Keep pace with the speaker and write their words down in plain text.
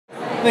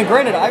I mean,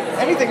 granted,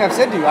 anything I've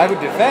said to you, I would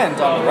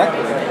defend on the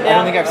record. I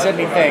don't think I've said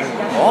anything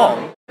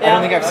wrong. I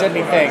don't think I've said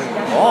anything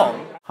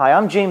wrong. Hi,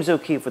 I'm James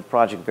O'Keefe with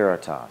Project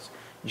Veritas.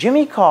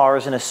 Jimmy Carr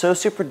is an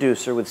associate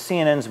producer with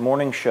CNN's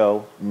morning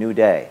show, New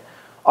Day.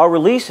 Our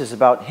releases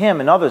about him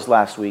and others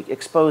last week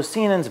exposed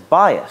CNN's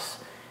bias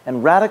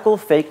and radical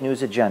fake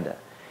news agenda.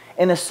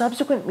 In a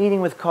subsequent meeting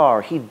with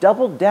Carr, he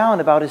doubled down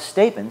about his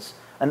statements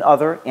and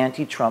other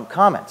anti-Trump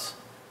comments.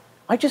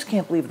 I just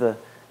can't believe the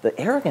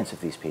arrogance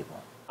of these people.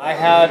 I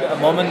had a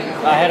moment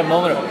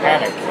of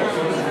panic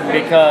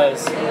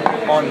because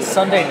on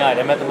Sunday night,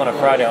 I met them on a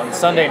Friday. On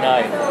Sunday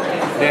night,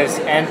 this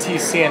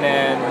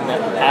anti-CNN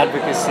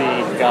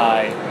advocacy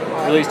guy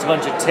released a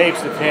bunch of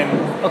tapes of him.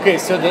 Okay,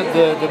 so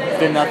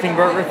the Nothing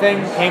Burger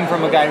thing came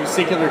from a guy who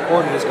secretly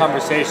recorded his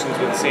conversations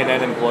with a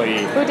CNN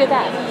employee. Who did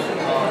that?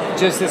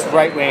 Just this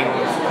right-wing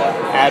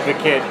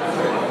advocate.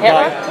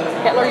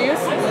 Hitler youth?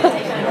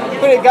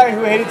 But a guy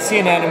who hated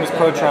CNN and was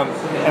pro-Trump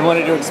and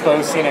wanted to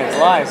expose CNN's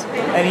lies.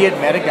 And he had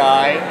met a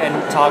guy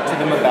and talked to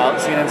them about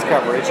CNN's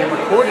coverage and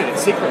recorded it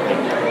secretly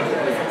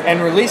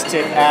and released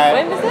it at...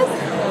 When was this?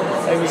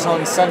 It was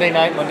on Sunday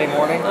night, Monday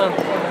morning. Oh.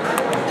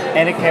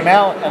 And it came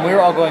out, and we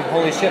were all going,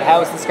 holy shit, how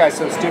is this guy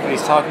so stupid?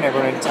 He's talking to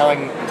everyone and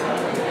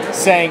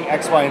saying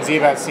X, Y, and Z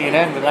about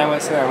CNN. But then I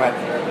went there and went,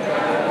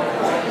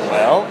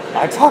 well,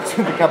 I talked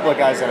with a couple of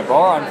guys at a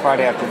bar on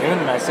Friday afternoon,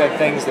 and I said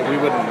things that we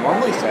wouldn't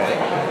normally say.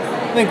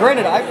 I mean,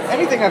 granted,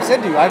 anything I've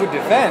said to you, I would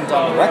defend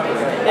on the record.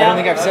 I don't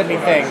think I've said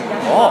anything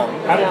wrong.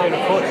 How did you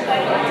record it?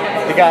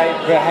 The guy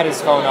had his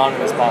phone on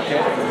in his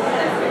pocket.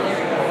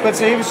 But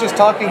so he was just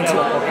talking to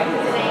a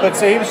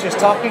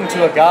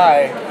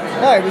guy.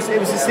 No, it was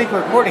a secret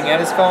recording. He had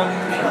his phone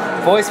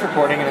voice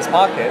recording in his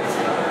pocket,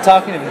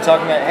 talking to him,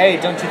 talking about, hey,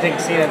 don't you think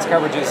CNN's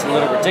coverage is a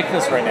little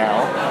ridiculous right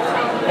now?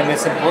 And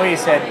this employee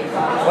said,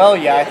 well,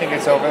 yeah, I think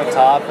it's over the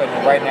top, and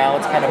right now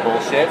it's kind of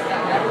bullshit.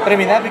 But I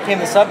mean, that became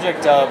the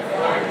subject of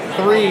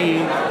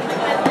 3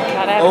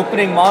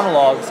 opening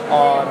monologues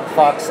on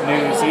Fox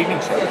News evening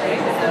show.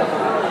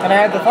 And I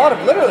had the thought of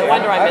literally... No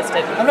wonder I missed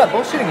it. I'm not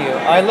bullshitting you.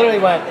 I literally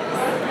went,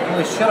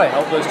 holy shit, I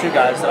hope those 2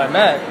 guys that I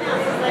met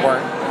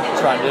weren't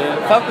trying to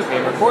fuck with me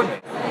and record me.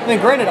 I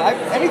mean, granted,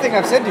 anything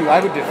I've said to you, I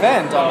would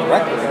defend on the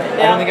record.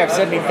 I don't think I've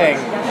said anything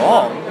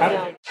wrong.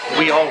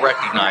 We all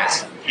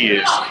recognize he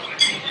is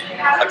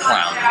a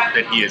clown,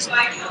 that he is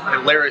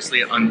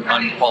hilariously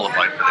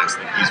unqualified for this,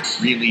 that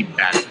he's really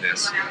bad at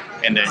this,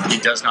 and that he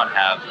does not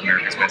have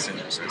America's best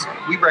interests.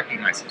 We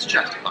recognize it's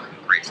justified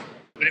and crazy.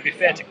 Would it be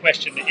fair to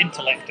question the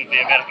intellect of the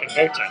American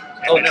voter?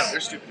 Oh no, they're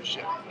stupid as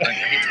shit. I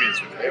hate to be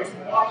this with you.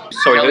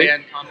 Sorry,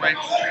 Kellyanne Conway.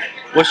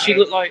 What she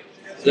look like?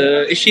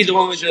 Is she the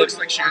one with She the... looks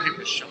like she got hit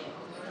with a shovel.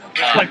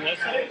 She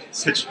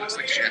looks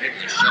like she got hit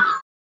with a shovel.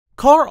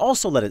 Carr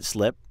also let it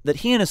slip that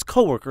he and his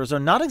coworkers are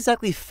not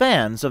exactly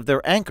fans of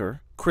their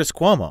anchor, Chris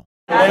Cuomo.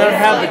 I don't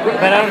have the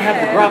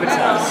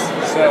gravitas,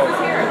 so...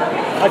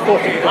 I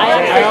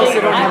also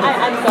don't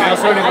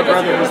have a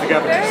brother who's the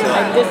governor.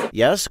 So.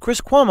 Yes,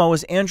 Chris Cuomo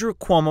is Andrew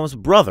Cuomo's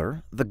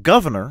brother, the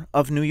governor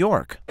of New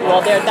York.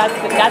 Well, that's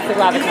the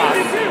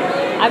gravitas.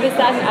 I've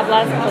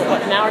lasted for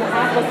an hour and a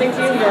half listening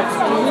to you. You're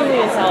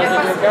extremely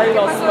intelligent. You're very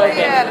well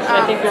spoken, and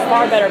I think you're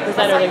far better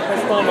presenter than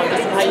Chris Cuomo,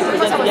 just in how you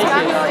present the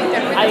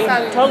issue.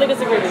 I totally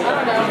disagree with you.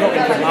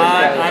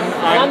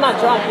 I'm not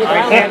drunk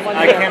either.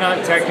 I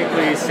cannot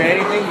technically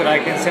say anything, but I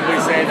can simply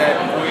say that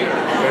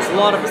there's a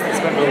lot of us that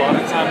spend a lot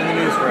of time in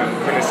the newsroom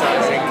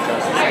criticizing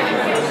just the same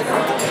place.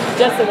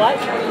 Just the what?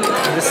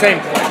 The same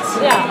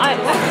place. Yeah, I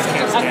just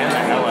can't stand the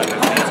hell out of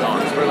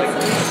it. We're like,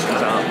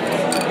 shut up.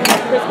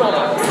 Chris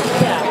Cuomo.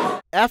 Yeah.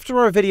 After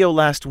our video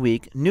last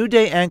week, New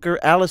Day anchor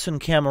Allison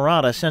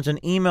Camerata sent an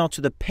email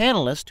to the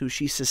panelist who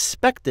she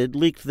suspected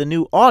leaked the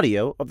new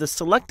audio of the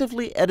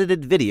selectively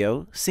edited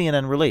video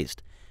CNN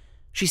released.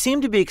 She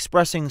seemed to be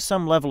expressing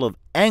some level of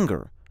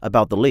anger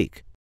about the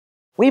leak.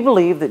 We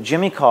believe that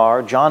Jimmy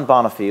Carr, John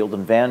Bonifield,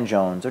 and Van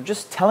Jones are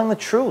just telling the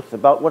truth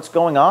about what's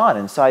going on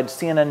inside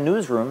CNN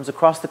newsrooms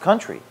across the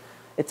country.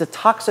 It's a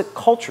toxic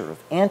culture of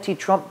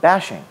anti-Trump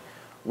bashing,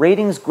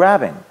 ratings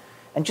grabbing,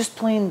 and just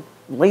plain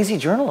lazy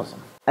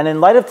journalism. And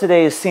in light of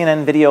today's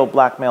CNN video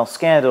blackmail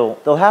scandal,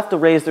 they'll have to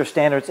raise their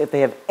standards if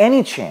they have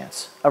any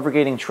chance of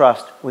regaining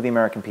trust with the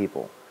American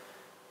people.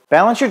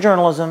 Balance your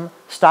journalism,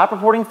 stop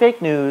reporting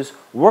fake news,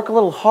 work a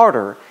little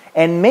harder,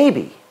 and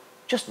maybe,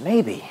 just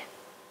maybe,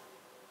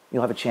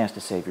 you'll have a chance to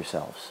save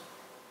yourselves.